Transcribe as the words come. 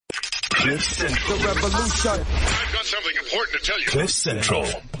Cliff Central. The revolution. I've got something important to tell you.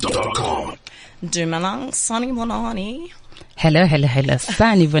 CliffCentral.com. Dumelang, Sonny Bonani. Hello.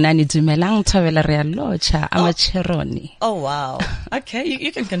 Sani Bonani Dumelang Tavela Realocha. I'm a Cheroni. Oh, wow. Okay,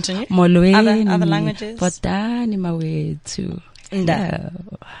 you can continue. Molweni. Other languages? Potani mawe too. Nda.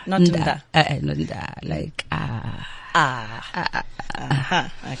 Not nda. Nda. Like,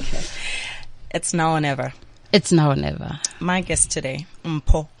 Okay. It's now or never. It's now or never. My guest today,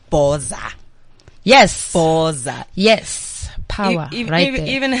 Mpho Boza. Yes. Boza. Yes. Power. Right there.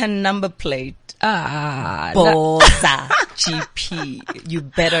 Even her number plate. Boza. GP. You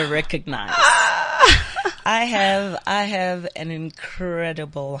better recognize. I have an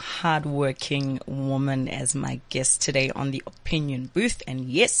incredible, hardworking woman as my guest today on the Opinion Booth. And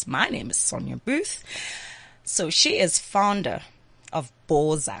yes, my name is Sonia Booth. So she is founder of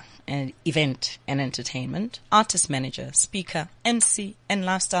Boza, an event and entertainment, artist manager, speaker, MC, and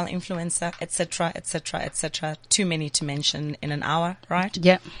lifestyle influencer, etc. Too many to mention in an hour, right?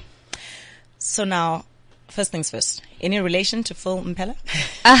 Yeah. So now, first things first. Any relation to Phil Mpela?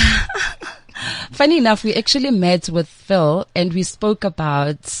 Funny enough, we actually met with Phil and we spoke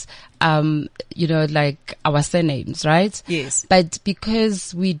about, like our surnames, right? Yes. But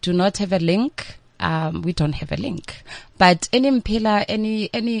because we do not have a link, we don't have a link. But any Mpela,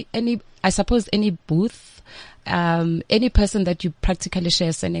 I suppose any booth, any person that you practically share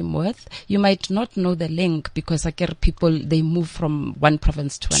a surname with, you might not know the link because people, they move from one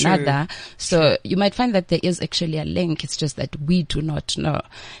province to another. So you might find that there is actually a link. It's just that we do not know.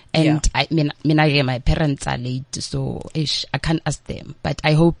 And my parents are late, so I can't ask them. But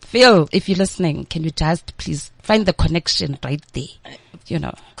I hope, Phil, if you're listening, can you just please find the connection right there?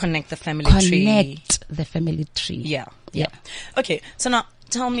 Connect the family tree. Connect the family tree. Yeah. Okay. So now,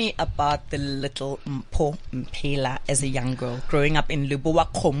 tell me about the little Mpho Mpela as a young girl growing up in Lebowa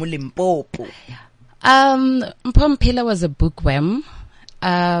Khomo, Limpopo. Mpho Mpela was a bookworm.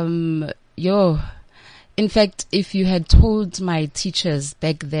 In fact, if you had told my teachers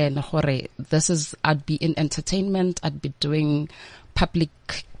back then, I'd be in entertainment, I'd be doing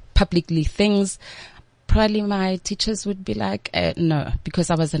publicly things, probably my teachers would be like, no, because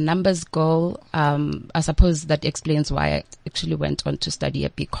I was a numbers girl. I suppose that explains why I actually went on to study a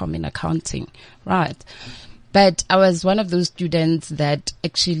BCom in accounting, right? But I was one of those students that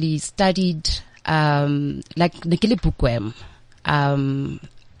actually studied, like Nikili bookworm.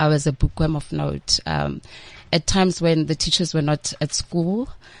 I was a bookworm of note. At times when the teachers were not at school,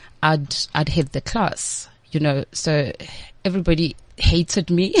 I'd head the class, so everybody hated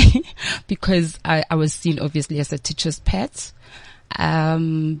me because I was seen obviously as a teacher's pet.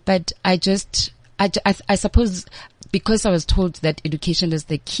 But I suppose because I was told that education is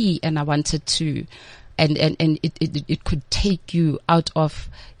the key and I wanted to, and it could take you out of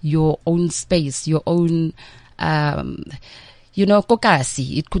your own space, your own, kokasi.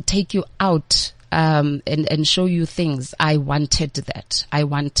 It could take you out, and show you things. I wanted that. I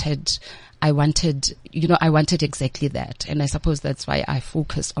wanted exactly that. And I suppose that's why I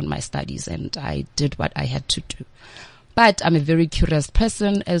focused on my studies and I did what I had to do. But I'm a very curious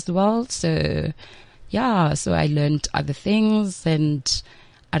person as well. So I learned other things. And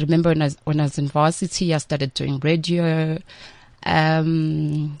I remember when I was in varsity, I started doing radio.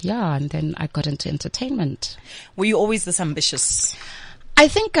 And then I got into entertainment. Were you always this ambitious? I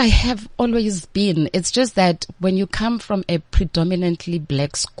think I have always been. It's just that when you come from a predominantly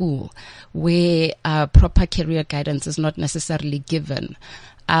black school where proper career guidance is not necessarily given,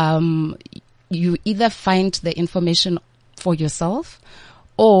 you either find the information for yourself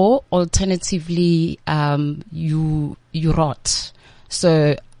or alternatively, you rot.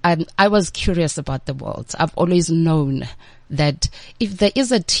 So I was curious about the world. I've always known that if there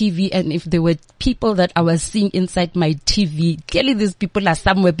is a TV and if there were people that I was seeing inside my TV, clearly these people are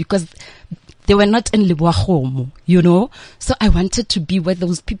somewhere because they were not in Lebowa Khomo, So I wanted to be where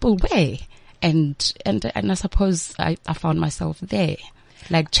those people were. And I suppose I found myself there.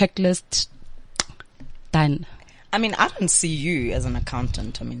 Like checklist, done. I mean, I don't see you as an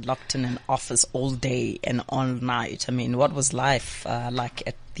accountant. I mean, locked in an office all day and all night. I mean, what was life like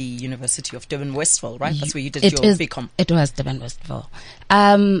at the University of Durban-Westville, right? That's where you did your BCom. It was Durban-Westville.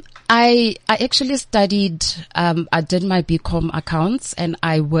 I actually studied, I did my BCom accounts and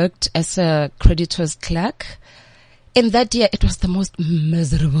I worked as a creditor's clerk. In that year, it was the most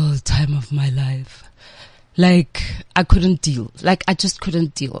miserable time of my life. Like, I couldn't deal. Like, I just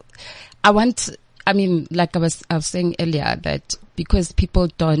couldn't deal. Like I was saying earlier, that because people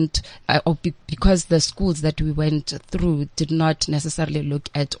don't, because the schools that we went through did not necessarily look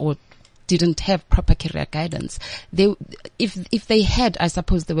at or didn't have proper career guidance. If they had, I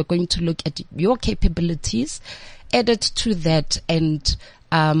suppose they were going to look at your capabilities, added to that, and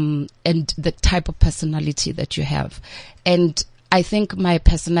the type of personality that you have. And I think my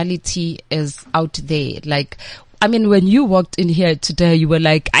personality is out there. Like, I mean, when you walked in here today, you were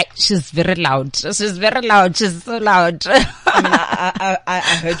like, she's very loud. She's very loud. She's so loud. I mean, I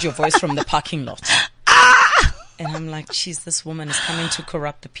heard your voice from the parking lot. And I'm like, geez, this woman is coming to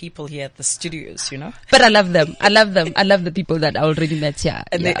corrupt the people here at the studios, you know? But I love them. I love them. I love the people that I already met here.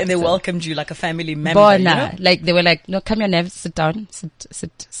 And they welcomed you like a family member, you know? Like, they were like, no, come here, Nev, sit down. Sit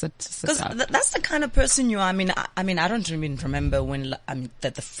Because down. that's the kind of person you are. I mean, I don't even remember when,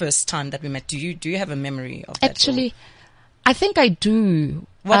 that the first time that we met. Do you have a memory of that? Actually, I think I do.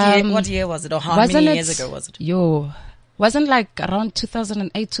 What year was it? Or how many years ago was it? Wasn't like around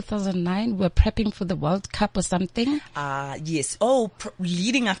 2008, 2009, we were prepping for the World Cup or something? Yes. Oh,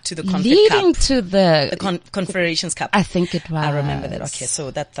 leading up to the Cup. Leading to the Confederations Cup. I think it was. I remember that. Okay,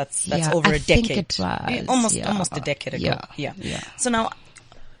 so that's over a decade. Think it was. Almost a decade ago. Yeah. So now,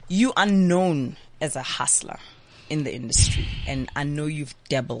 you are known as a hustler in the industry, and I know you've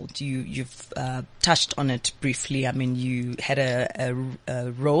dabbled. You've touched on it briefly. I mean, you had a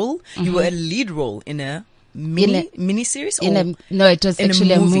role. Mm-hmm. You were a lead role in a mini-series? No, it was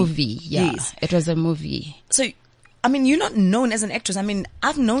actually a movie. Yeah, yes. It was a movie. So, I mean, you're not known as an actress. I mean,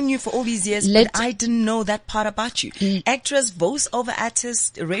 I've known you for all these years, but I didn't know that part about you. Actress, voice-over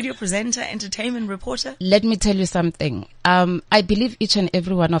artist, radio presenter, entertainment reporter. Let me tell you something. I believe each and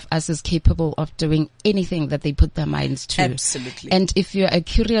every one of us is capable of doing anything that they put their minds to. Absolutely. And if you're a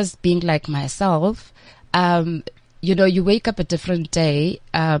curious being like myself, you know, you wake up a different day,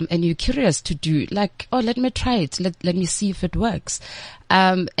 and you're curious to do, like, oh, let me try it. Let me see if it works.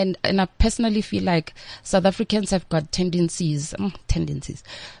 And I personally feel like South Africans have got tendencies.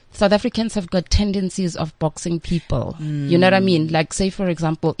 South Africans have got tendencies of boxing people. You know what I mean? Like, say, for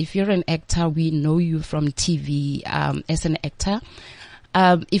example, if you're an actor, we know you from TV, as an actor.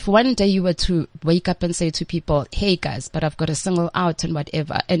 If one day you were to wake up and say to people, hey guys, but I've got a single out and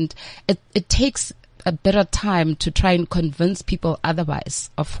whatever, and it takes a better time to try and convince people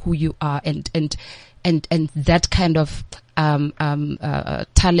otherwise of who you are and that kind of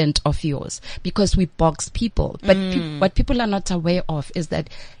talent of yours, because we box people. But what people are not aware of is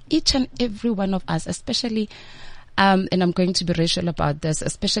that each and every one of us, especially, and I'm going to be racial about this,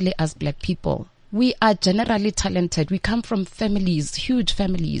 especially as black people, we are generally talented. We come from families, huge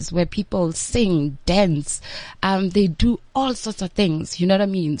families, where people sing, dance, they do all sorts of things. You know what I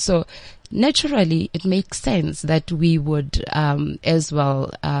mean? So naturally, it makes sense that we would, as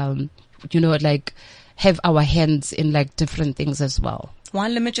well, you know, like, have our hands in like different things as well. Why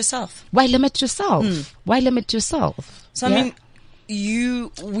limit yourself? Why limit yourself? Why limit yourself? So, I mean,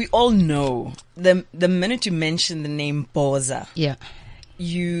 we all know the minute you mention the name Boza. Yeah.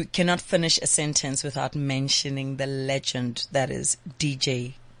 You cannot finish a sentence without mentioning the legend that is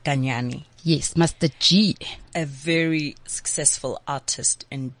DJ Ganyani. Yes, Master G. A very successful artist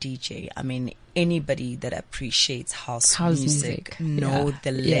and DJ. I mean, anybody that appreciates house music know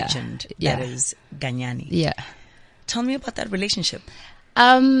the legend that is Ganyani. Yeah. Tell me about that relationship.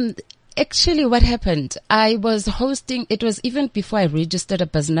 Actually, what happened, I was hosting, it was even before I registered a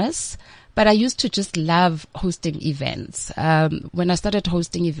business, but I used to just love hosting events. When I started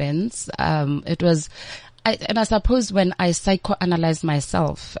hosting events, it was, and I suppose when I psychoanalyze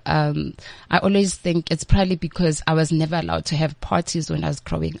myself, I always think it's probably because I was never allowed to have parties when I was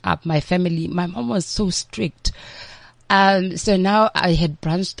growing up. My mom was so strict. So now I had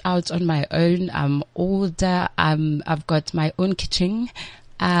branched out on my own. I'm older. I've got my own kitchen.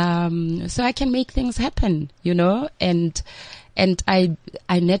 So I can make things happen, you know, and I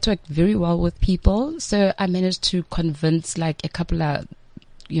networked very well with people. So I managed to convince like a couple of,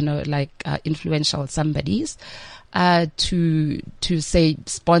 you know, like, influential somebodies, to say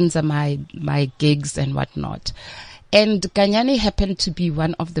sponsor my gigs and whatnot. And Ganyani happened to be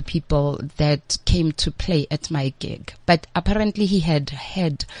one of the people that came to play at my gig. But apparently he had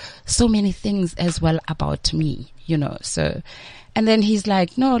heard so many things as well about me, you know, so. And then he's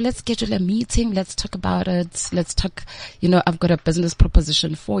like, no, let's schedule a meeting. Let's talk about it. Let's talk, you know, I've got a business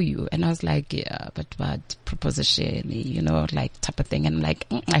proposition for you. And I was like, yeah, but what proposition, you know, like type of thing. And I'm like,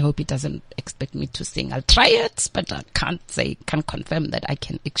 I hope he doesn't expect me to sing. I'll try it, but I can't confirm that I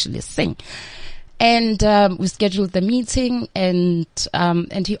can actually sing. And, we scheduled the meeting and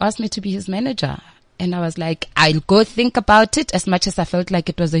he asked me to be his manager. And I was like, I'll go think about it, as much as I felt like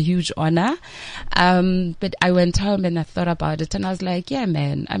it was a huge honor. But I went home and I thought about it, and I was like, yeah,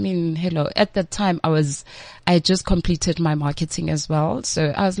 man, I mean, hello. At that time I had just completed my marketing as well.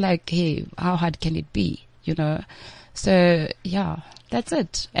 So I was like, hey, how hard can it be? You know? So yeah, that's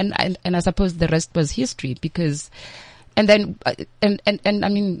it. And I suppose the rest was history, because, and then, and I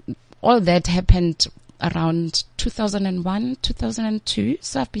mean, all that happened around 2001, 2002.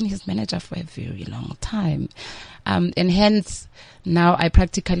 So I've been his manager for a very long time. And hence now I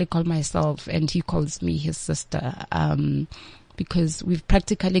practically call myself, and he calls me his sister, because we've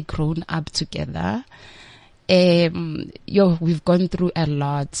practically grown up together. We've gone through a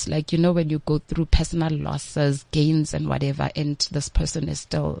lot. Like, you know, when you go through personal losses, gains and whatever, and this person is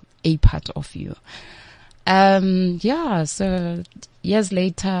still a part of you. So years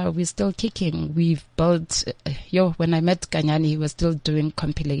later, we're still kicking. We've built, when I met Kanyani, he was still doing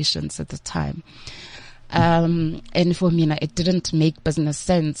compilations at the time. And for me, it didn't make business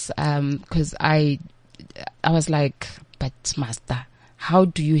sense, cause I was like, but master, how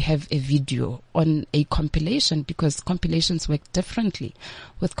do you have a video on a compilation? Because compilations work differently.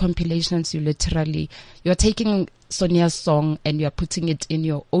 With compilations, you're taking Sonia's song and you're putting it in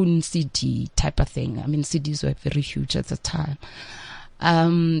your own CD type of thing. I mean, CDs were very huge at the time.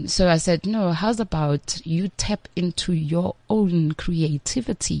 So I said, no, how's about you tap into your own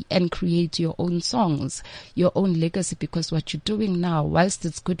creativity and create your own songs, your own legacy? Because what you're doing now, whilst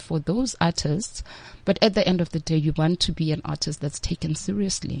it's good for those artists, but at the end of the day, you want to be an artist that's taken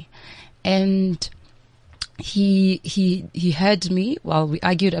seriously. And he heard me while we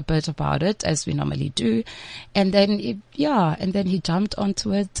argued a bit about it, as we normally do. And then, he jumped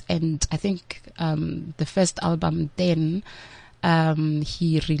onto it. And I think, the first album then,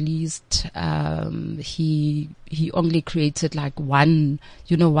 he released, he only created like one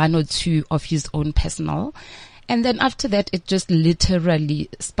or two of his own personal. And then after that, it just literally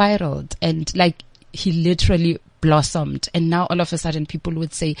spiraled, and like he literally blossomed. And now all of a sudden people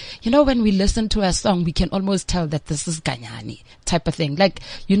would say, when we listen to a song, we can almost tell that this is Kanyani type of thing. Like,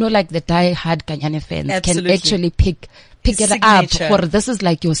 like the die-hard Kanyani fans Absolutely. can actually pick it signature. up, for this is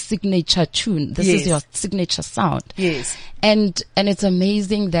like your signature tune. This Yes. is your signature sound. Yes. And it's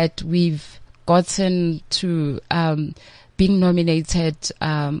amazing that we've gotten to, being nominated,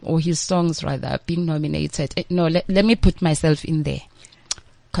 or his songs rather, being nominated. No, let me put myself in there.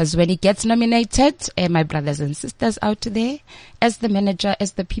 Because when he gets nominated, my brothers and sisters out there, as the manager,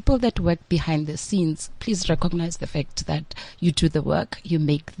 as the people that work behind the scenes, please recognize the fact that you do the work, you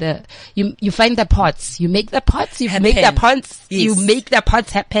make you find the parts, you make the parts, you Happen. make the parts, Yes. you make the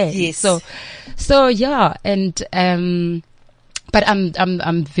parts happen. Yes. So yeah, and but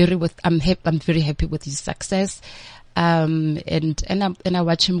I'm very happy with his success. And I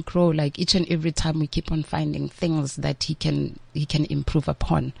watch him grow. Like each and every time we keep on finding things that he can improve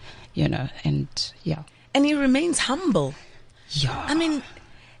upon, and yeah. And he remains humble. Yeah. I mean,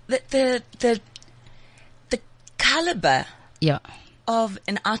 the caliber Yeah. of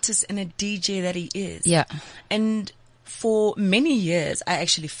an artist and a DJ that he is. Yeah. And for many years, I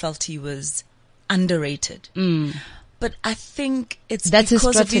actually felt he was underrated. But I think That's his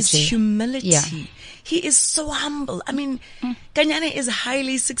because of his strategy. humility. Yeah. He is so humble. I mean, Kanyani is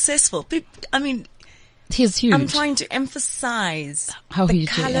highly successful. I mean, He's huge. I'm trying to emphasize How the huge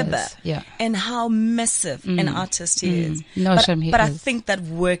he caliber is. Yeah. and how massive an artist he is. No, Shem, he but I is. think that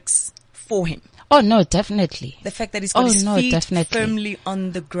works for him. Oh no, definitely. The fact that he's got his feet definitely. firmly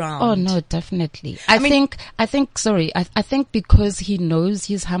on the ground. Oh no, definitely. I think because he knows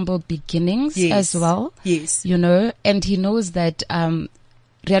his humble beginnings Yes. as well. Yes. And he knows that,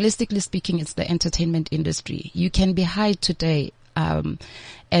 realistically speaking, it's the entertainment industry. You can be high today,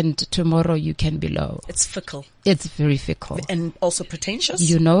 and tomorrow you can be low. It's fickle. It's very fickle. And also pretentious.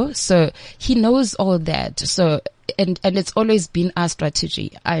 So he knows all that. So, and it's always been our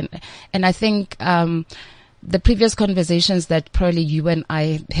strategy. And I think, the previous conversations that probably you and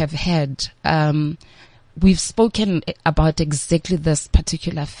I have had, we've spoken about exactly this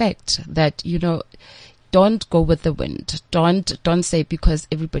particular fact that, don't go with the wind. Don't say because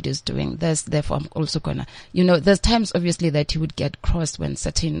everybody's doing this, therefore I'm also gonna, there's times obviously that he would get crossed when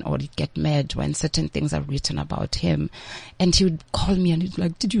or he'd get mad when certain things are written about him. And he would call me and he'd be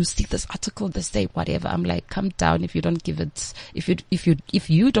like, did you see this article? They say whatever. I'm like, calm down. If you don't give it, if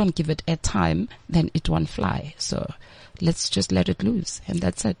you don't give it airtime, then it won't fly. So let's just let it loose. And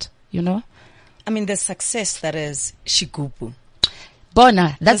that's it, I mean, the success that is Shigubu.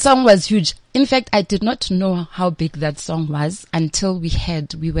 Bona, that song was huge. In fact, I did not know how big that song was until we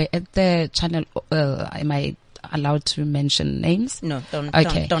were at the channel, allowed to mention names? No, don't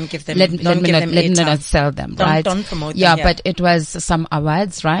give them. Let me not sell them. Right? Don't promote them. Yeah, here. but it was some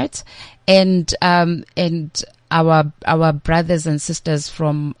awards, right? And our brothers and sisters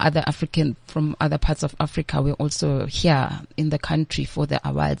from other parts of Africa were also here in the country for the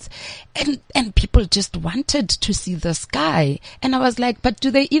awards, and people just wanted to see this guy, and I was like, but do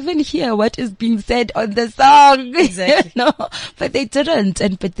they even hear what is being said on the song? Exactly. No, but they didn't,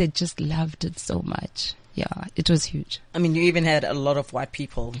 but they just loved it so much. Yeah, it was huge. I mean, you even had a lot of white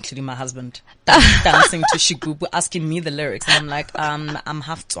people, including my husband, dancing to Shigubu, asking me the lyrics. And I'm like, I'm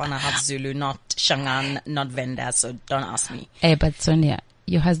half Tswana, half Zulu, not Shangaan, not Venda, so don't ask me. Hey, but Sonia,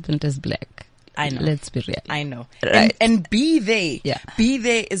 your husband is black. I know. Let's be real. I know. Right. And Be There. Yeah. Be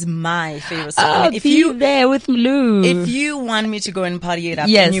There is my favorite song. Oh, if Be you There with Mlu. If you want me to go and party it up,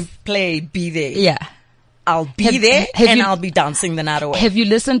 Yes. and you play Be There, Yeah. I'll be there have and you- I'll be dancing the night away. Have you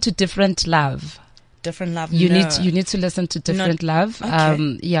listened to Different Love? Different Love. You no. need to listen to Different Love.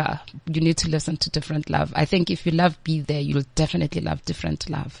 Okay. Yeah, you need to listen to Different Love. I think if you love Be There, you'll definitely love Different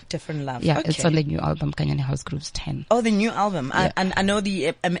Love. Different Love. Yeah, okay. it's on the new album, Kanyani House Grooves 10. Oh, the new album. Yeah. I know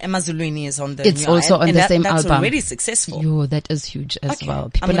the Emma Zulwini is on the It's new also on and the that, same that's album. already successful. Yo, that is huge as Okay. well. I'm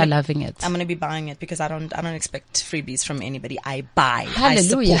People gonna- are loving it. I'm going to be buying it because I don't expect freebies from anybody. I buy.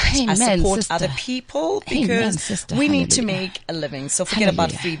 Hallelujah. I support Amen, sister. other people Amen, because sister. we need to Hallelujah. make a living. So forget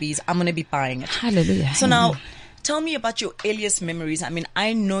about Hallelujah. freebies. I'm going to be buying it. Hallelujah. So Amen. now, tell me about your earliest memories. I mean,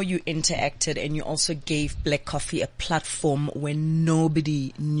 I know you interacted and you also gave Black Coffee a platform when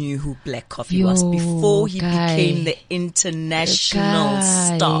nobody knew who Black Coffee was Yo, before he guy. became the international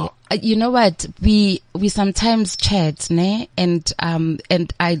Guy. star. You know what? We sometimes chat, ne? And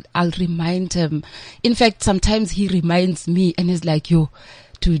I'll remind him. In fact, sometimes he reminds me and he's like, yo,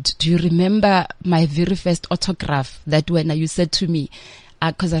 dude, do you remember my very first autograph that when you said to me,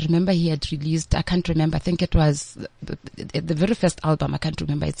 cause I remember he had released, I can't remember, I think it was the very first album, I can't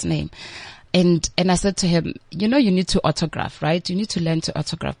remember its name. And I said to him, you know, you need to autograph, right? You need to learn to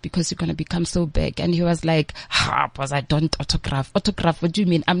autograph because you're going to become so big. And he was like, boss, I don't autograph. Autograph, what do you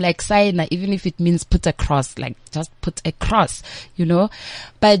mean? I'm like, sign, even if it means put a cross, like just put a cross, you know?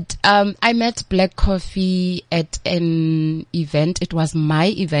 But, I met Black Coffee at an event. It was my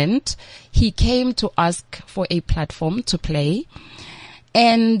event. He came to ask for a platform to play.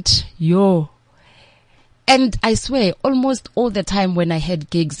 And I swear, almost all the time when I had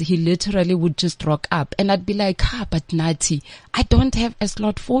gigs, he literally would just rock up and I'd be like, but Nati, I don't have a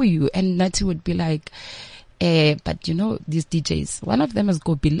slot for you. And Nati would be like, but you know, these DJs, one of them is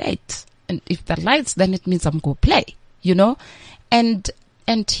go be late. And if the lights, then it means I'm go play, you know? And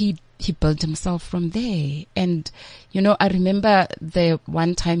he built himself from there. And, you know, I remember the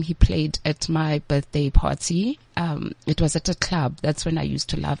one time he played at my birthday party. It was at a club. That's when I used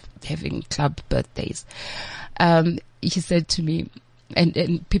to love having club birthdays. He said to me,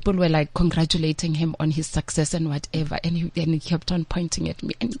 and people were like congratulating him on his success and whatever. And he kept on pointing at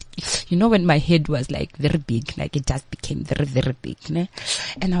me. And you know, when my head was like very big, like it just became very, very big. Ne?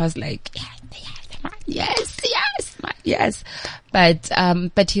 And I was like, yes.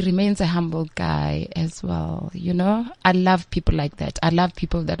 But he remains a humble guy as well. You know, I love people like that. I love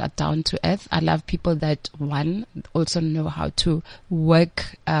people that are down to earth. I love people that also know how to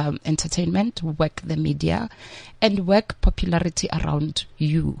work, entertainment, work the media and work popularity around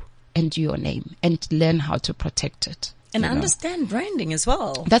you and your name and learn how to protect it. And you know? understand branding as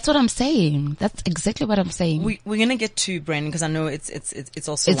well. That's what I'm saying. That's exactly what I'm saying. We're gonna get to branding because I know it's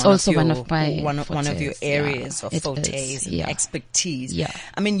also one of my one of your fortes, areas of it fortes is, and yeah. expertise. Yeah.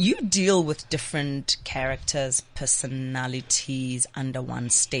 I mean, you deal with different characters, personalities under one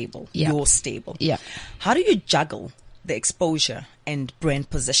stable. Yeah. Your stable. Yeah. How do you juggle the exposure and brand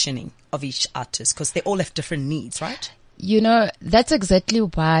positioning of each artist? Because they all have different needs, right? You know, that's exactly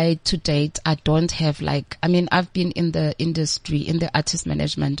why to date I don't have I've been in the industry, in the artist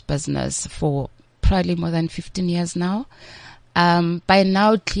management business for probably more than 15 years now. By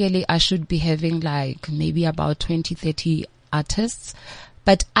now, clearly I should be having maybe about 20, 30 artists,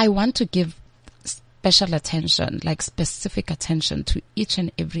 but I want to give special attention, specific attention to each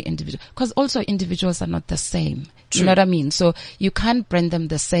and every individual, because also individuals are not the same. True. You know what I mean? So you can't brand them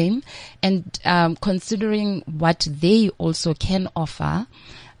the same. And, considering what they also can offer,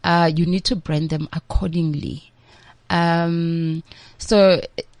 you need to brand them accordingly. So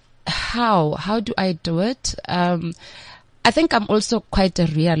how do I do it? I think I'm also quite a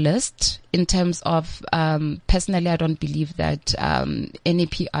realist in terms of, personally, I don't believe that, any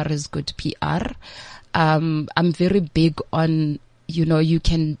PR is good PR. I'm very big on, you know, you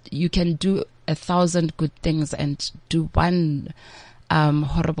can do 1,000 good things and do one,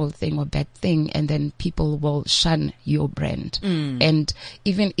 horrible thing or bad thing, and then people will shun your brand. And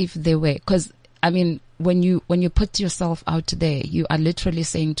even if they were, because I mean, when you put yourself out there, you are literally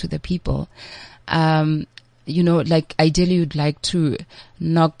saying to the people, you know, like ideally you'd like to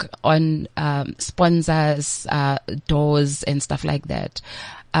knock on sponsors' doors and stuff like that,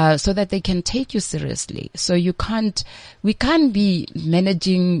 so that they can take you seriously. So we can't be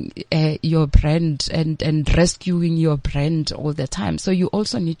managing your brand and rescuing your brand all the time. So you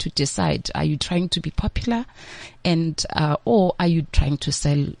also need to decide: are you trying to be popular, and or are you trying to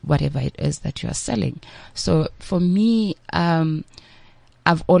sell whatever it is that you are selling? So for me,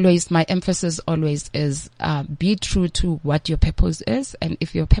 my emphasis always is, be true to what your purpose is. And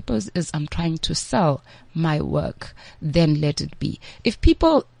if your purpose is, I'm trying to sell my work, then let it be. If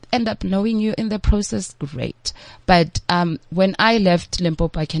people end up knowing you in the process, great. But, when I left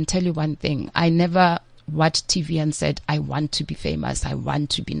Limpopo, I can tell you one thing. I never watched TV and said, I want to be famous. I want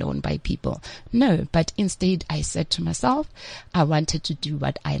to be known by people. No, but instead I said to myself, I wanted to do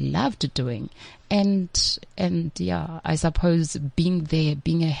what I loved doing. And yeah, I suppose being there,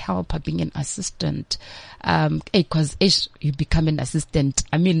 being a helper, being an assistant, because you become an assistant.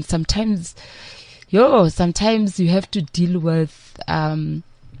 I mean, sometimes you have to deal with,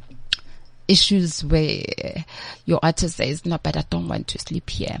 issues where your artist says, no, but I don't want to sleep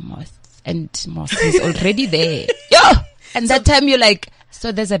here, Moss. And Moss is already there. And that time you're like,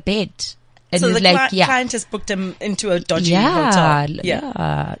 so there's a bed. And so the like, client has booked him into a dodgy hotel.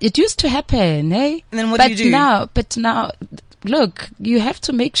 Yeah. It used to happen, eh? And then what do you do? But now, look, you have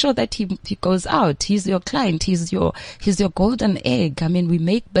to make sure that he goes out. He's your client. He's your golden egg. I mean, we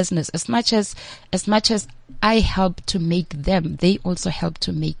make business as much as I help to make them, they also help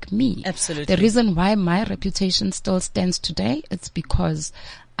to make me. Absolutely. The reason why my reputation still stands today, it's because,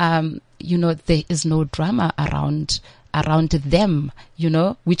 you know, there is no drama around them, you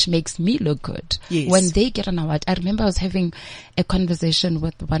know, which makes me look good. Yes. When they get an award, I remember I was having a conversation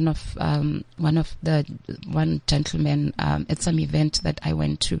with one gentleman, at some event that I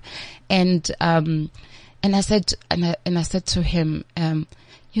went to. And I said to him,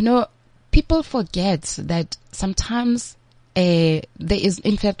 you know, people forget that sometimes, there is,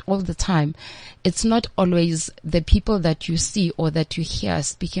 in fact, all the time, it's not always the people that you see or that you hear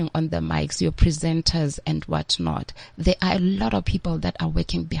speaking on the mics, your presenters and whatnot. There are a lot of people that are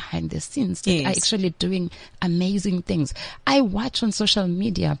working behind the scenes that are actually doing amazing things. I watch on social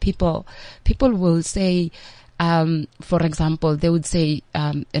media, people will say, for example, they would say,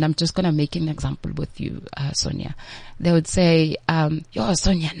 and I'm just going to make an example with you, Sonia. They would say, yo,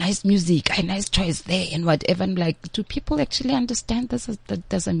 Sonia, nice music, nice choice there and whatever. I'm like, do people actually understand that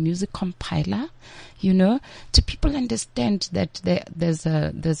there's a music compiler? You know, do people understand that there's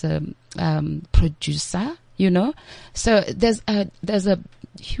a producer? You know, so there's a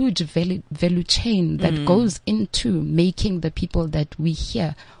huge value chain that goes into making the people that we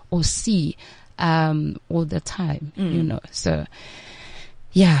hear or see all the time, you know. So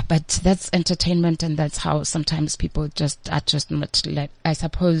yeah, but that's entertainment, and that's how sometimes people are just not like, I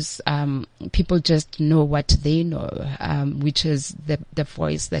suppose, people just know what they know, which is the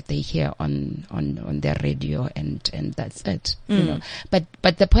voice that they hear on their radio, and that's it, you know.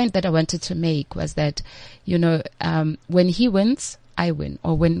 But the point that I wanted to make was that, you know, when he wins, I win,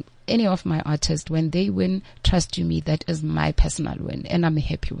 or when any of my artists, when they win, trust you me, that is my personal win, and I'm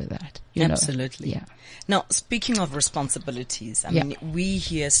happy with that. Absolutely. Yeah. Now, speaking of responsibilities, I mean, we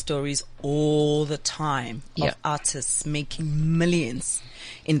hear stories all the time of artists making millions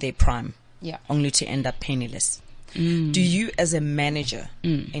in their prime, only to end up penniless. Do you, as a manager,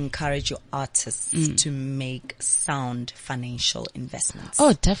 encourage your artists to make sound financial investments?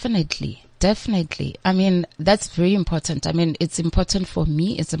 Oh, definitely. Definitely. I mean, that's very important. I mean, it's important for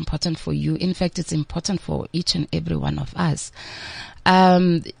me. It's important for you. In fact, it's important for each and every one of us.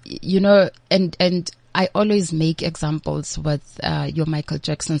 You know, and I always make examples with, your Michael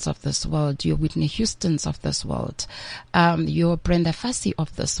Jacksons of this world, your Whitney Houstons of this world, your Brenda Fassie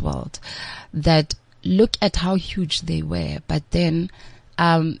of this world, that look at how huge they were. But then,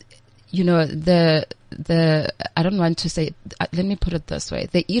 you know, I don't want to say, let me put it this way,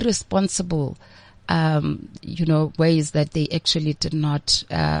 the irresponsible, you know, ways that they actually did not,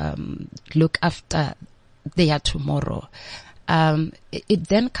 look after their tomorrow. It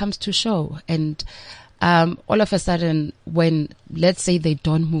then comes to show, and, all of a sudden, when, let's say, they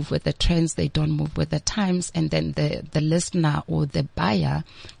don't move with the trends, they don't move with the times, and then the listener or the buyer,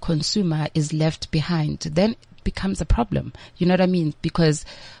 consumer is left behind, then it becomes a problem. You know what I mean? Because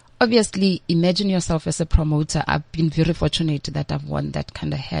obviously, imagine yourself as a promoter. I've been very fortunate that I've won that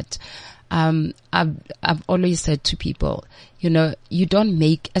kind of hat. I've always said to people, you don't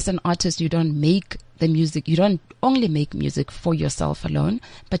make, as an artist, you don't make the music. You don't only make music for yourself alone,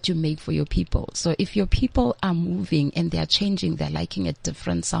 but you make for your people. So if your people are moving and they are changing, they're liking a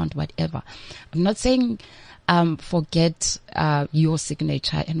different sound, whatever. I'm not saying, forget, your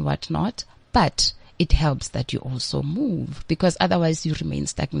signature and whatnot, but it helps that you also move, because otherwise you remain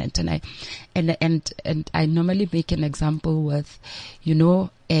stagnant. And I normally make an example with,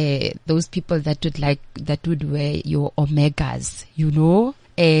 those people that would wear your Omegas,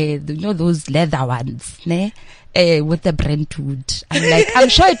 those leather ones, ne? With the Brentwood. I'm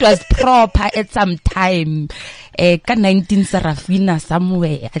sure it was proper at some time, 19 Serafina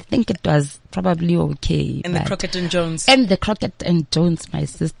somewhere. I think it was probably okay. And the Crockett and Jones. And the Crockett and Jones, my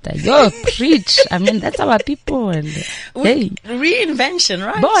sister. Yo, preach. I mean, that's our people. And, hey. Reinvention,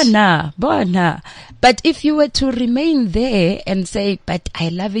 right? Bona. But if you were to remain there and say, but I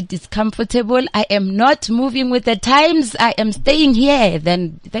love it, it's comfortable, I am not moving with the times, I am staying here,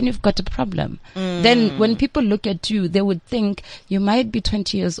 then you've got a problem. Then when people look at you, they would think you might be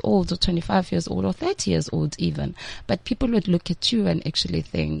 20 years old or 25 years old or 30 years old even. But people would look at you and actually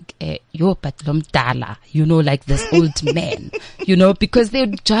think, yo, but lomdala, like this old man, because they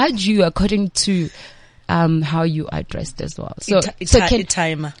would judge you according to how you are dressed as well. So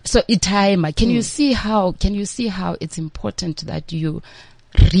Itaima. Can you see how it's important that you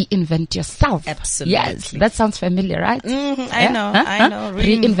reinvent yourself? Absolutely. Yes, that sounds familiar, right? I know.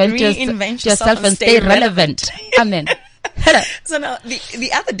 Reinvent yourself and stay relevant. Amen. So now,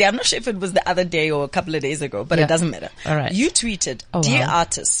 the other day, I'm not sure if it was the other day or a couple of days ago, but it doesn't matter. All right. You tweeted, "Dear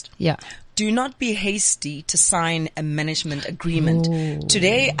artist, do not be hasty to sign a management agreement."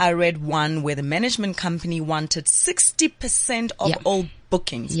 Today, I read one where the management company wanted 60% of all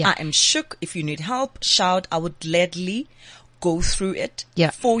bookings. I am shook. If you need help, shout. I would gladly go through it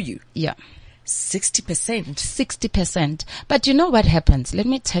for you. 60%. But you know what happens? Let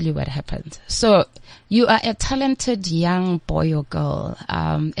me tell you what happens. So you are a talented young boy or girl,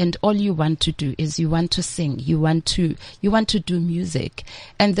 and all you want to do is you want to sing, you want to do music,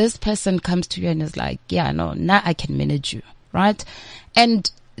 and this person comes to you and is like, now I can manage you, right? And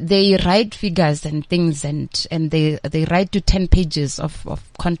they write figures and things, and they write to 10 pages of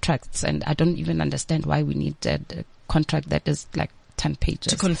contracts, and I don't even understand why we need a contract that is like 10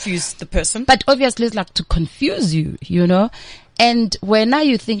 pages. To confuse the person? But obviously it's like to confuse you, And where now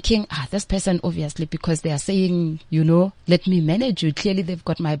you're thinking, this person obviously, because they are saying, let me manage you. Clearly they've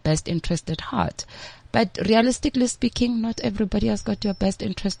got my best interest at heart. But realistically speaking, not everybody has got your best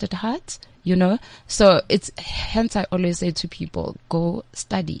interest at heart, So it's, hence I always say to people, go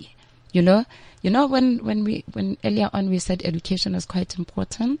study, when earlier on we said education is quite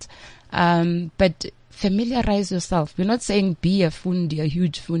important, but familiarize yourself. We're not saying be a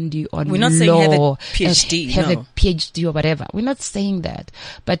huge fundi on law. We're not saying have a PhD. Have a PhD or whatever. We're not saying that.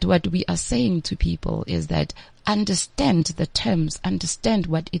 But what we are saying to people is that understand the terms, understand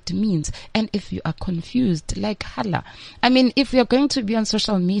what it means. And if you are confused, like hala. I mean, if we are going to be on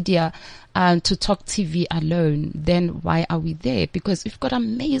social media to talk TV alone, then why are we there? Because we've got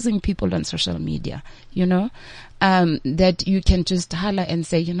amazing people on social media, that you can just holler and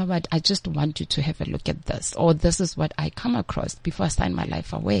say, you know what, I just want you to have a look at this, or this is what I come across before I sign my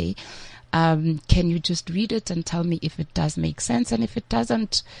life away. Can you just read it and tell me if it does make sense, and if it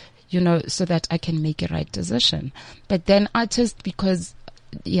doesn't, so that I can make a right decision. But then artists, because,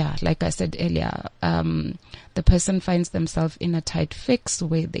 like I said earlier, the person finds themselves in a tight fix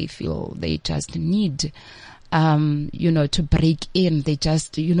where they feel they just need, to break in. They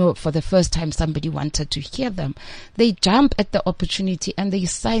just, for the first time somebody wanted to hear them. They jump at the opportunity and they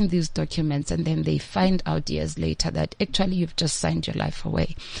sign these documents, and then they find out years later that actually you've just signed your life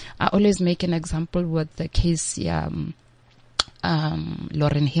away. I always make an example with the case,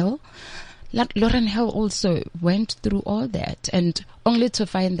 Lauryn Hill. Lauryn Hill also went through all that, and only to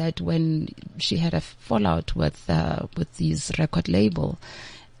find that when she had a fallout with this record label,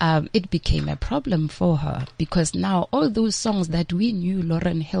 it became a problem for her, because now all those songs that we knew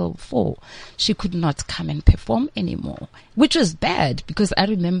Lauryn Hill for, she could not come and perform anymore, which was bad, because I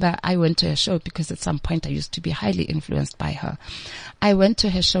remember I went to her show, because at some point I used to be highly influenced by her. I went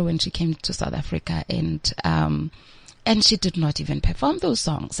to her show when she came to South Africa, and she did not even perform those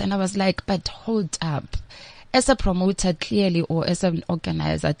songs. And I was like, but hold up. As a promoter, clearly, or as an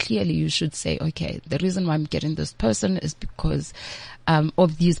organizer, clearly you should say, okay, the reason why I'm getting this person is because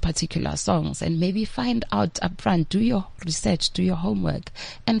of these particular songs, and maybe find out upfront, do your research, do your homework,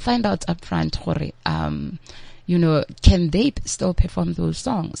 and find out upfront, You know, can they still perform those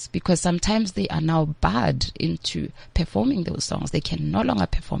songs? Because sometimes they are now barred into performing those songs. They can no longer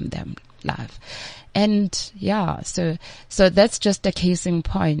perform them live. And yeah, so that's just a case in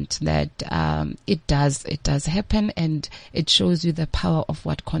point that, it does happen, and it shows you the power of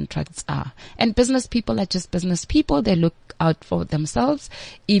what contracts are. And business people are just business people. They look out for themselves.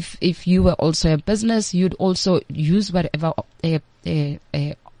 If you were also a business, you'd also use whatever,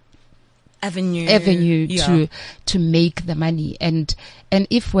 avenue to make the money. And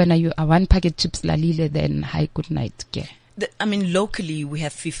if when you are one packet chips lalile, then hi, good night. I mean, locally we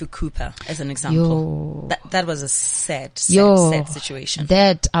have Fifu Cooper as an example. That was a sad situation.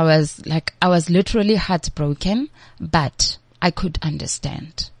 That I was literally heartbroken, but I could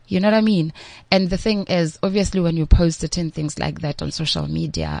understand. You know what I mean? And the thing is, obviously, when you post certain things like that on social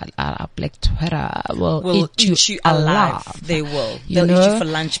media, Black Twitter will eat you alive. They will. They'll eat you for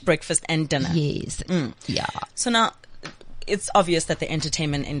lunch, breakfast, and dinner. Yes. Yeah. So now, it's obvious that the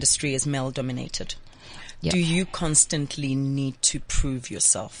entertainment industry is male dominated. Yeah. Do you constantly need to prove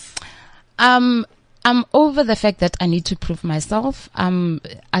yourself? I'm over the fact that I need to prove myself.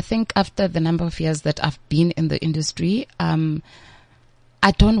 I think after the number of years that I've been in the industry,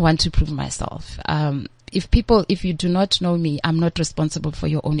 I don't want to prove myself. If you do not know me, I'm not responsible for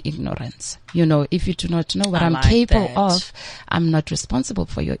your own ignorance. You know, if you do not know what I'm capable of, I'm not responsible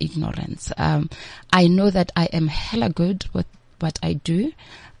for your ignorance. I know that I am hella good with what I do.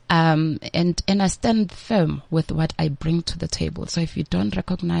 And I stand firm with what I bring to the table. So if you don't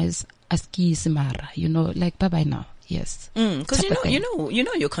recognize Aski Simara, you know, like bye-bye now. Yes. Cause you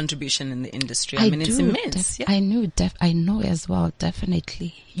know your contribution in the industry. I mean, it's immense. I know as well,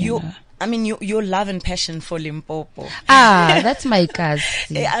 definitely. Your love and passion for Limpopo. That's my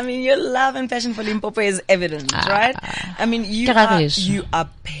cousin. I mean, your love and passion for Limpopo is evident, right? I mean, you are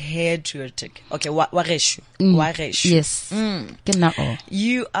patriotic. Okay, Wareshu. Yes.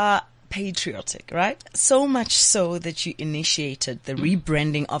 You are patriotic, right? So much so that you initiated the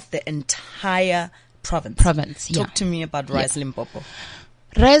rebranding of the entire province. Talk to me about Rise Limpopo.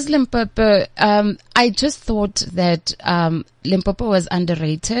 Rise Limpopo, I just thought that Limpopo was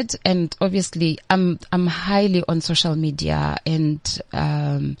underrated, and obviously I'm highly on social media, and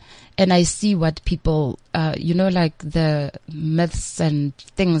I see what people like the myths and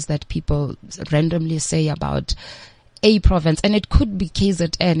things that people randomly say about a province, and it could be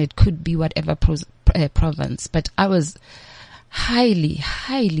KZN, it could be whatever province, but I was highly,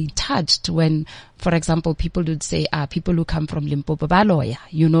 highly touched when, for example, people would say, people who come from Limpopo, Baloya,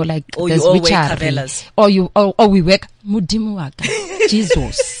 you know, like, or you all wear cavelas. Or we work, Mudimu waka.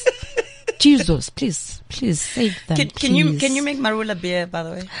 Jesus, please save them. Can you make Marula beer, by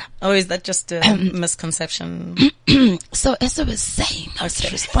the way? Or is that just a misconception? So as I was saying, I was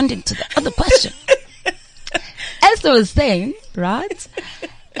responding to the other question. As I was saying, right?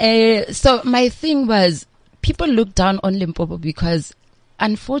 So my thing was, people look down on Limpopo because,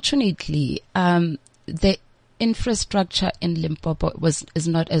 unfortunately, the infrastructure in Limpopo is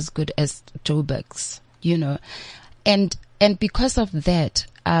not as good as Joburg's, you know, and because of that,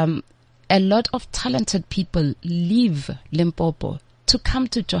 a lot of talented people leave Limpopo to come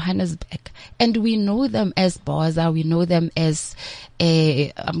to Johannesburg, and we know them as Boza, we know them as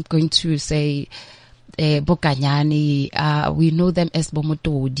I'm going to say, Bokanyani, we know them as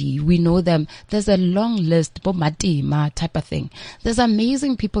Bomotodi, we know them, there's a long list, Bomatima type of thing. There's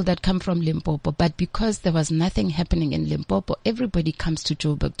amazing people that come from Limpopo, but because there was nothing happening in Limpopo, everybody comes to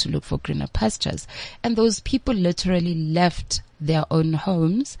Joburg to look for greener pastures. And those people literally left their own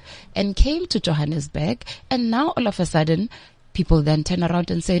homes and came to Johannesburg, and now all of a sudden, people then turn around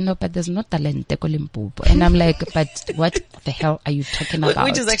and say, no, but there's no talent in Limpopo. And I'm like, but what the hell are you talking about?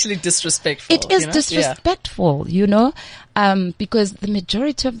 Which is actually disrespectful. It is disrespectful, you know, because the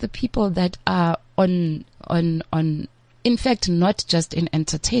majority of the people that are on, in fact, not just in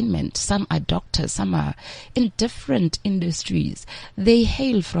entertainment, some are doctors, some are in different industries. They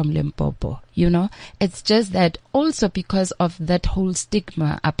hail from Limpopo, you know. It's just that also because of that whole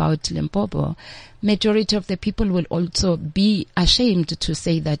stigma about Limpopo, majority of the people will also be ashamed to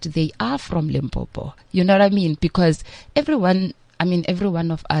say that they are from Limpopo. You know what I mean? Because every one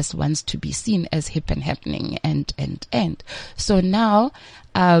of us wants to be seen as hip and happening and. So now,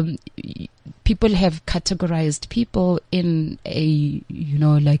 people have categorized people in a, you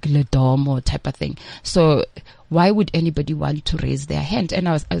know, like Ledomo type of thing. So why would anybody want to raise their hand? And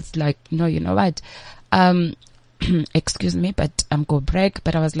I was like, no, you know what? Excuse me, but I'm go brag,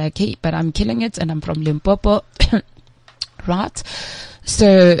 but I was like, hey, but I'm killing it and I'm from Limpopo. Right?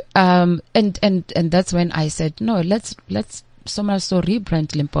 So, and that's when I said, no, let's so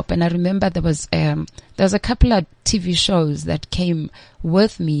rebrand Limpopo. And I remember there was a couple of TV shows that came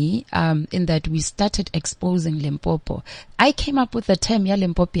with me, in that we started exposing Limpopo. I came up with the term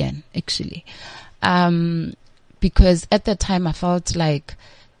Limpopian, actually. Because at the time I felt like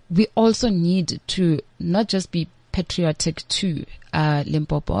we also need to not just be patriotic to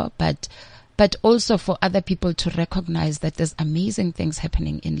Limpopo, but also for other people to recognize that there's amazing things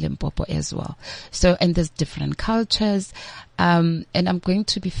happening in Limpopo as well. So, and there's different cultures. And I'm going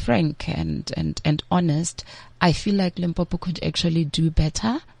to be frank and honest. I feel like Limpopo could actually do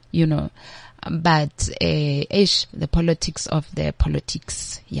better, but, the politics of their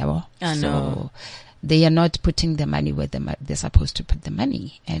politics, yeah. I know. So they are not putting the money where they're supposed to put the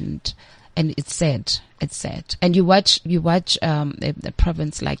money. And it's sad. It's sad. And you watch a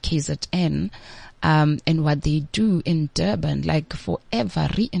province like KZN, and what they do in Durban, like forever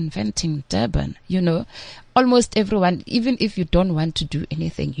reinventing Durban, almost everyone, even if you don't want to do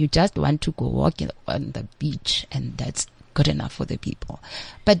anything, you just want to go walk on the beach, and that's good enough for the people.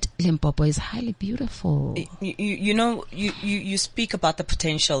 But Limpopo is highly beautiful. You speak about the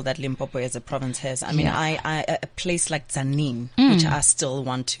potential that Limpopo as a province has. I mean, a place like Tzaneen, which I still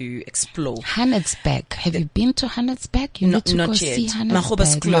want to explore. Hannesberg. Have you been to Hannesberg? You need to go see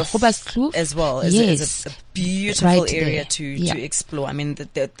Hannesberg. Magoebaskloof as well is a beautiful area to explore. I mean,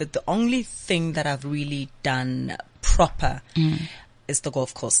 the only thing that I've really done proper is the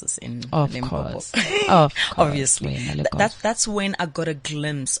golf courses in Limpopo. Of course. Obviously. That's when I got a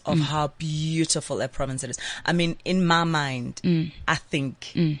glimpse of how beautiful a province it is. I mean, in my mind, I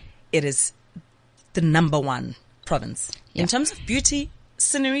think it is the number one province. In terms of beauty,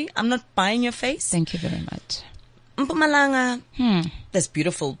 scenery, I'm not buying your face. Thank you very much. Mpumalanga, there's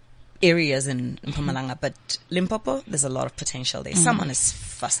beautiful areas in Mpumalanga, but Limpopo, there's a lot of potential there. Someone is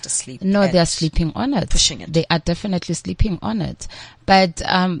fast asleep. No, they are sleeping on it. Pushing it. They are definitely sleeping on it. But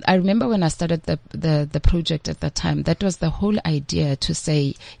I remember when I started the project at that time, that was the whole idea to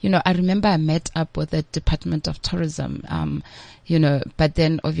say, I remember I met up with the Department of Tourism, but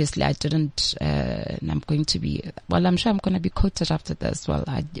then obviously I didn't, and I'm going to be, I'm sure I'm going to be quoted after this. Well,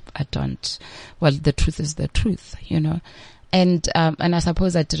 I don't, the truth is the truth, And I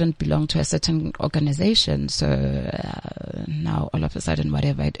suppose I didn't belong to a certain organization. So, now all of a sudden,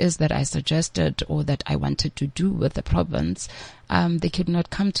 whatever it is that I suggested or that I wanted to do with the province, they could not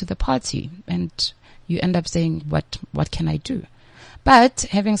come to the party. And you end up saying, what can I do? But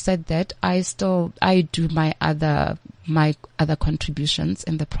having said that, I do my other contributions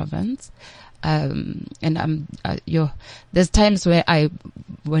in the province. And there's times where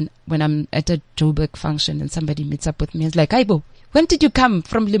when I'm at a Joburg function and somebody meets up with me, it's like, Aibo, when did you come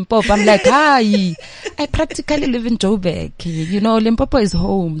from Limpopo? I'm like, hi, I practically live in Joburg. Limpopo is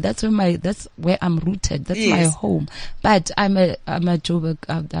home. That's where I'm rooted. That's my home. But I'm a Joburg,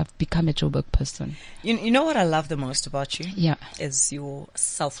 I've become a Joburg person. You know what I love the most about you? Yeah. Is your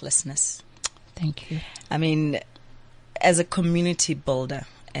selflessness. Thank you. I mean, as a community builder,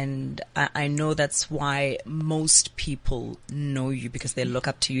 and I know that's why most people know you, because they look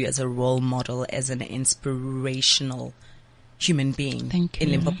up to you as a role model, as an inspirational human being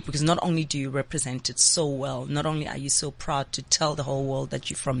in Limpopo. Because not only do you represent it so well, not only are you so proud to tell the whole world that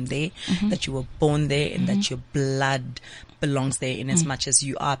you're from there, that you were born there, and that your blood belongs there in as much as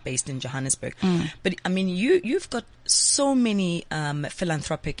you are based in Johannesburg. But I mean, you've got so many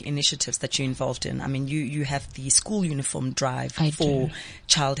philanthropic initiatives that you're involved in. I mean, you have the school uniform drive for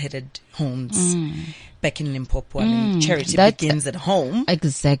child-headed homes back in Limpopo. I mean, charity begins at home.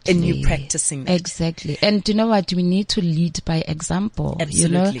 Exactly. And you're practicing that. Exactly. And you know what? We need to lead by example.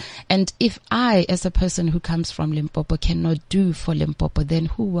 Absolutely. And if I, as a person who comes from Limpopo, cannot do for Limpopo, then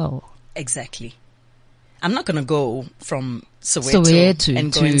who will? Exactly. I'm not going to go from Soweto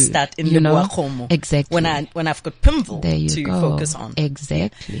and go and start in Leboakgomo. Exactly. When I've got Pimville to go. Focus on.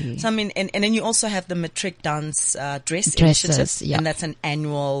 Exactly. So I mean, and then you also have the Matric Dance Dress Initiative, and that's an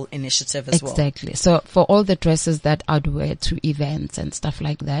annual initiative as well. Exactly. So for all the dresses that I'd wear to events and stuff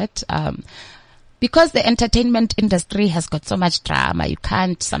like that, because the entertainment industry has got so much drama, you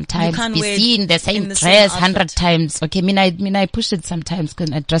can't sometimes be seen the same dress 100 times. Okay, I push it sometimes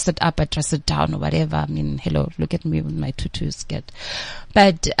because I dress it up, I dress it down or whatever. I mean, hello, look at me with my tutu skirt.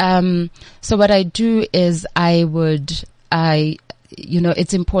 But, so what I do is it's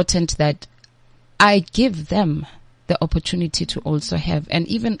important that I give them the opportunity to also have, and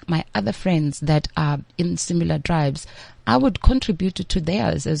even my other friends that are in similar drives, I would contribute to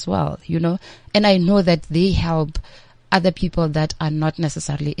theirs as well, and I know that they help other people that are not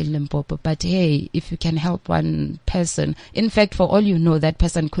necessarily in Limpopo. But hey, if you can help one person, in fact, for all you know, that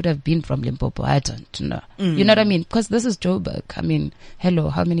person could have been from Limpopo. I don't know. You know what I mean? Because this is Joburg. I mean, hello,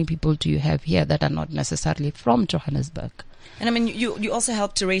 how many people do you have here that are not necessarily from Johannesburg? And I mean, you also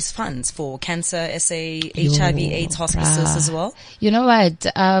help to raise funds for Cancer SA, HIV, AIDS hospices as well. You know what?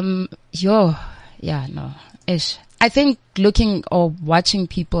 Ish. I think looking or watching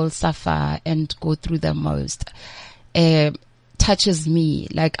people suffer and go through the most, touches me.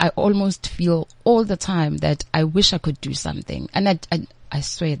 Like, I almost feel all the time that I wish I could do something. And I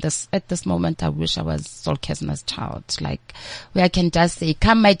swear at this moment, I wish I was Sol Kesner's child, like where I can just say,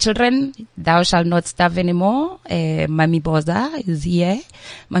 come my children, thou shalt not starve anymore. Mami Boza is here.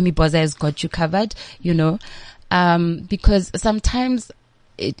 Mami Boza has got you covered, you know, because sometimes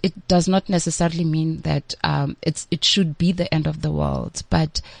it does not necessarily mean that, it should be the end of the world,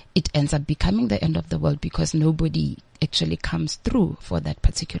 but it ends up becoming the end of the world because nobody actually comes through for that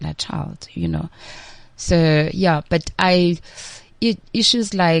particular child, you know. So yeah, but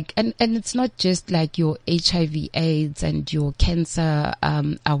issues like, and it's not just like your HIV AIDS and your cancer,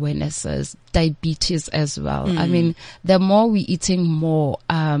 awarenesses, diabetes as well. I mean, the more we're eating more,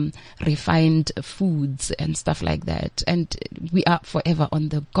 refined foods and stuff like that, and we are forever on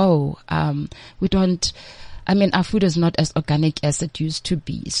the go. Our food is not as organic as it used to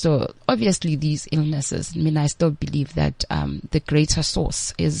be. So obviously these illnesses, I still believe that, the greater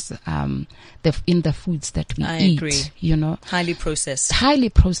source is, in the foods that we eat. Agree. You know, Highly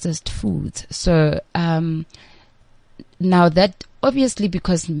processed foods. So, now that obviously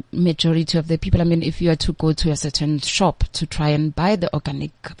because majority of the people, if you are to go to a certain shop to try and buy the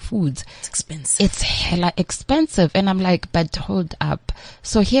organic foods, it's expensive. It's hella expensive. And I'm like, but hold up.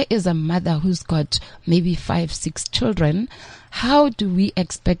 So here is a mother who's got maybe 5-6 children. How do we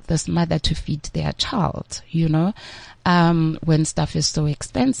expect this mother to feed their child, you know, when stuff is so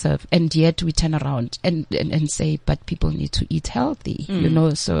expensive? And yet we turn around and say, but people need to eat healthy, you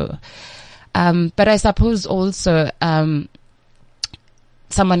know, so, but I suppose also,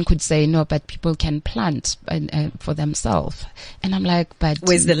 someone could say, no, but people can plant for themselves. And I'm like, but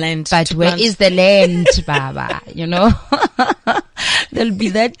where's the land? But where is the land, Baba? You know, there'll be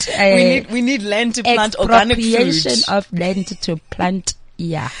that. We need land to plant organic food. Expropriation of land to plant.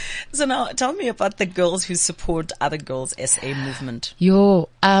 Yeah. So now tell me about the girls who support Other Girls SA movement.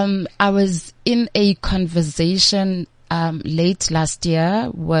 I was in a conversation late last year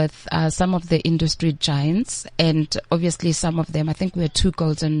with some of the industry giants, and obviously some of them, I think we had 2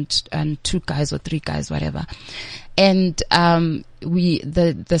 girls and 2 guys or 3 guys, whatever. And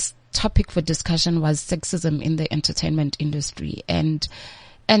this topic for discussion was sexism in the entertainment industry. And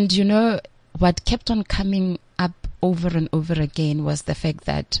you know, what kept on coming up over and over again was the fact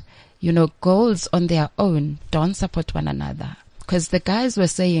that, you know, girls on their own don't support one another. Because the guys were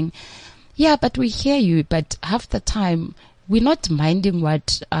saying, yeah, but we hear you, but half the time we're not minding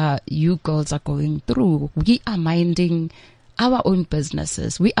what you girls are going through. We are minding our own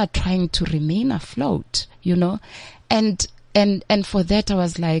businesses. We are trying to remain afloat, you know. And for that I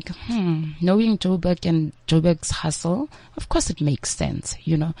was like, knowing Joburg and Joburg's hustle, of course it makes sense,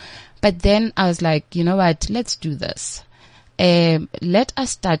 you know. But then I was like, you know what, let's do this. Let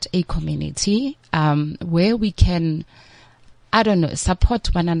us start a community where we can, I don't know,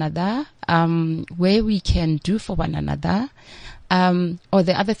 support one another, where we can do for one another. Or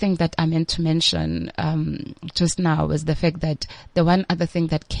the other thing that I meant to mention, just now was the fact that the one other thing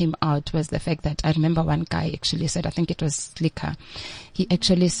that came out was the fact that I remember one guy actually said, I think it was Slicker. He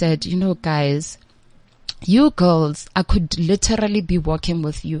actually said, you know, guys, you girls, I could literally be walking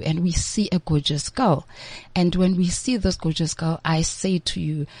with you and we see a gorgeous girl. And when we see this gorgeous girl, I say to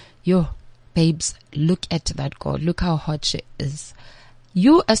you, yo, babes, look at that girl. Look how hot she is.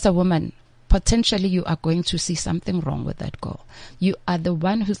 You as a woman, potentially you are going to see something wrong with that girl. You are the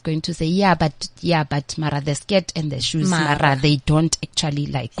one who's going to say, yeah, but Mara, the skirt and the shoes, Mara, they don't actually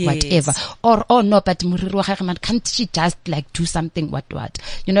like whatever. Or, oh no, but can't she just like do something, what?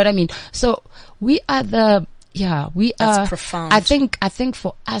 You know what I mean? So we are That's profound. I think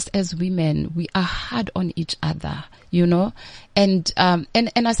for us as women, we are hard on each other, you know, and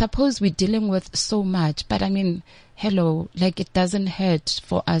I suppose we're dealing with so much, but I mean, hello, like it doesn't hurt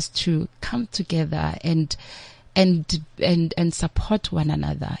for us to come together and support one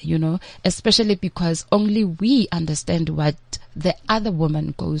another, you know, especially because only we understand what the other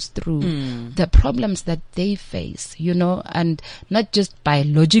woman goes through, the problems that they face, you know, and not just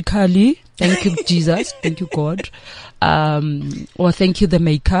biologically. Thank you, Jesus. Thank you, God. Or thank you, the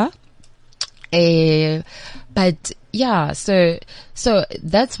Maker. But yeah, so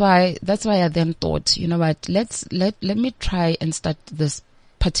that's why I then thought, you know what, let me try and start this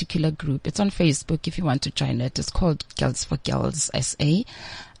particular group. It's on Facebook if you want to join it. It's called Girls for Girls SA.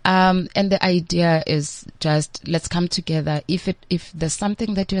 And the idea is just, let's come together. If there's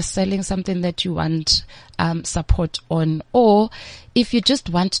something that you're selling, something that you want, support on, or if you just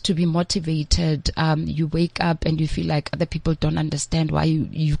want to be motivated, you wake up and you feel like other people don't understand why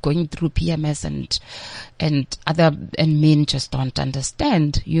you're going through PMS and men just don't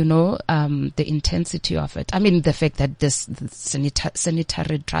understand, the intensity of it. I mean, the fact that this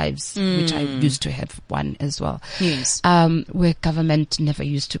sanitary drives, which I used to have one as well. Yes. Where government never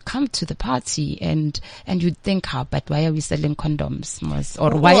used to come to the party and you'd think, but why are we selling condoms?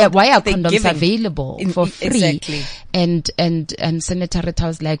 Or why are condoms available for free? Exactly. And sanitary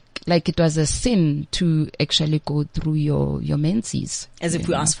towels like it was a sin to actually go through your menses. As if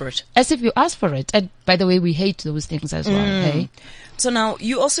you asked for it. As if you asked for it. And by the way, we hate those things as well. Hey? So now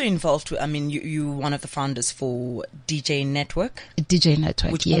you also involved with, you one of the founders for DJ Network. DJ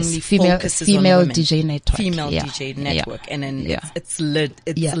Network, which yes. only Female women. DJ Network. Female yeah. DJ Network. Yeah. And then yeah. it's lit.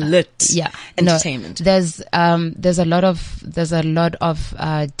 It's yeah. lit. Yeah. Entertainment. No, there's a lot of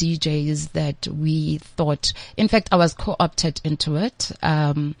DJs that we thought, in fact, I was co-opted into it.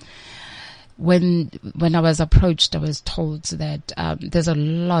 When I was approached, I was told that there's a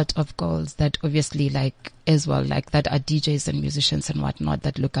lot of girls that obviously that are DJs and musicians and whatnot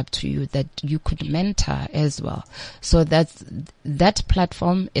that look up to you, that you could mentor as well. So that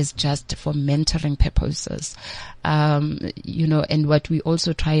platform is just for mentoring purposes. And what we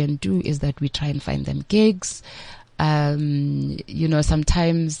also try and do is that we try and find them gigs.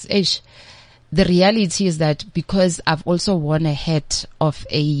 Sometimes the reality is that because I've also worn a hat of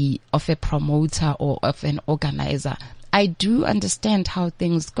a promoter or of an organizer, I do understand how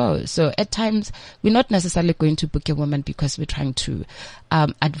things go. So at times we're not necessarily going to book a woman because we're trying to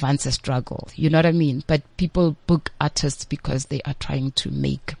advance a struggle. You know what I mean? But people book artists because they are trying to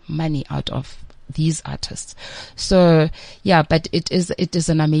make money out of these artists. So yeah, but it is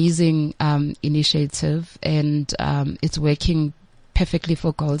an amazing initiative, and it's working perfectly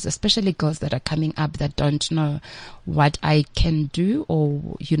for girls, especially girls that are coming up that don't know what I can do, or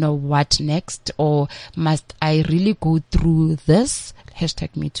what next, or must I really go through this?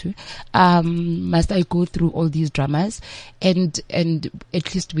 #MeToo. Must I go through all these dramas? And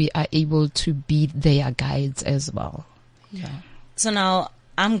at least we are able to be their guides as well. Yeah. So now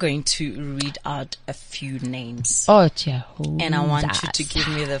I'm going to read out a few names. Oh, Jehovah. And I want you to give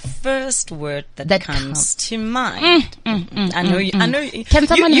me the first word that comes to mind. I know you. Can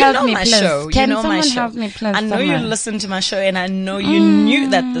someone help me, my please? show. Can you know someone my show. help me, please? I know you listen to my show, and I know you knew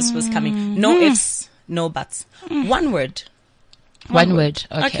that this was coming. No ifs, no buts. One word. One word.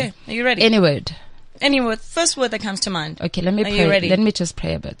 Okay. Are you ready? Any word. Any word. First word that comes to mind. Okay, let me pray. You ready? Let me just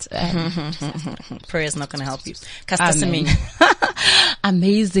pray a bit. Prayer is not going to help you.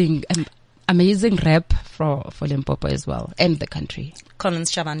 Amazing rap for Limpopo as well, and the country.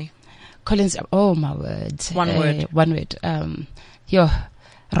 Collins Shabani. Oh my word. One word. One word.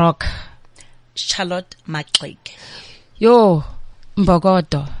 Rock. Charlotte McClake. Yo,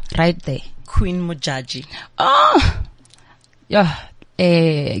 Mbogodo, right there. Queen Mujaji. Oh, yeah.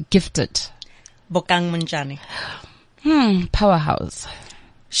 Gifted. Bokang Munjani. Powerhouse.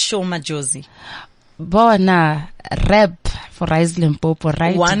 Shoma Josie. Bona rap for Rise Limpopo,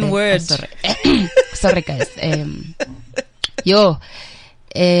 right? One there. word. Sorry guys.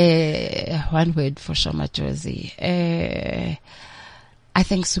 One word for Shoma Josie. I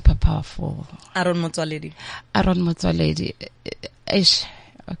think super powerful. Aaron Motsoaledi.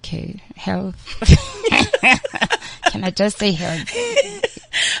 Okay. Health. Can I just say health?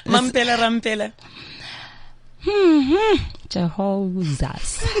 Mampela Rampela.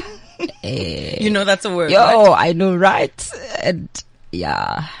 Jehovah's. You know that's a word. Right? I know, right? And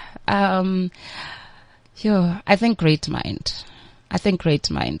yeah. I think great mind.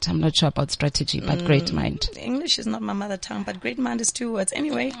 I'm not sure about strategy, but great mind. English is not my mother tongue, but great mind is 2 words.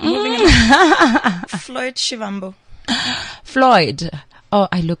 Anyway, moving on. Floyd Shivambu. Floyd. Oh,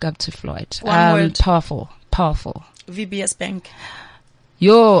 I look up to Floyd. One word. Powerful. VBS Bank.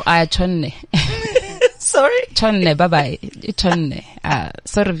 I chonne. Sorry? Chonne, bye-bye. Chonne.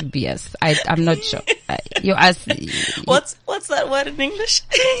 Sorry, VBS. I'm not sure. You ask me. What's that word in English?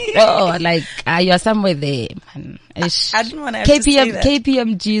 You're somewhere there, man. I didn't want to have to say that.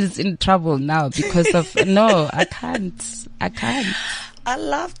 KPMG is in trouble now because of, no, I can't. I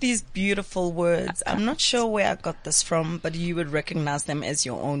love these beautiful words. I'm not sure where I got this from, but you would recognize them as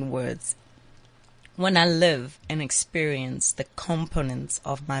your own words. When I live and experience the components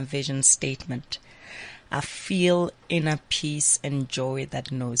of my vision statement, I feel inner peace and joy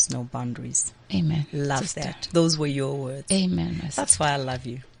that knows no boundaries. Amen. Love Sister. that. Those were your words. Amen. My That's sister. why I love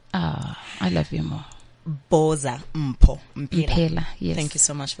you. I love you more. Boza Mpo Mpela. Mpela, yes. Thank you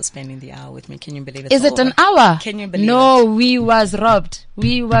so much for spending the hour with me. Can you believe it? Is it an hour? Can you believe No, we was robbed.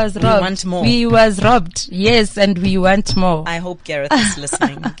 We was robbed. want more. We was robbed. Yes, and we want more. I hope Gareth is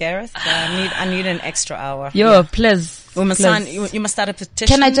listening. Gareth, I need an extra hour. Yo, Yeah. please. We must please. sign, you must start a petition.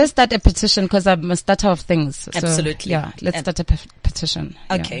 Can I just start a petition? Because I'm a starter of things. So, Absolutely. Yeah, let's start a petition.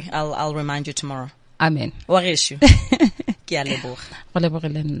 Yeah. Okay, I'll remind you tomorrow. Amen. Wareshu. Ke a leboga. Go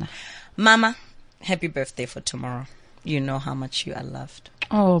lebogile nna. Mama, happy birthday for tomorrow. You know how much you are loved.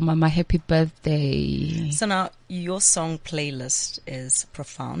 Oh, Mama, happy birthday. So now your song playlist is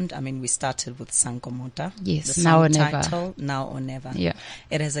profound. I mean, we started with Sankomota. Yes, the Now song or Never. title, Now or Never. Yeah.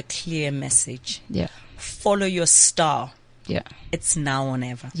 It has a clear message. Yeah. Follow your star. Yeah. It's now or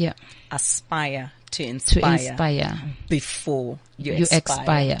never. Yeah. Aspire to To inspire, inspire. before you You expire.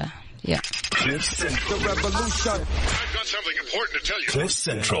 expire. Yeah. The revolution. I've got something important to tell you.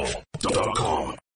 CliffCentral.com.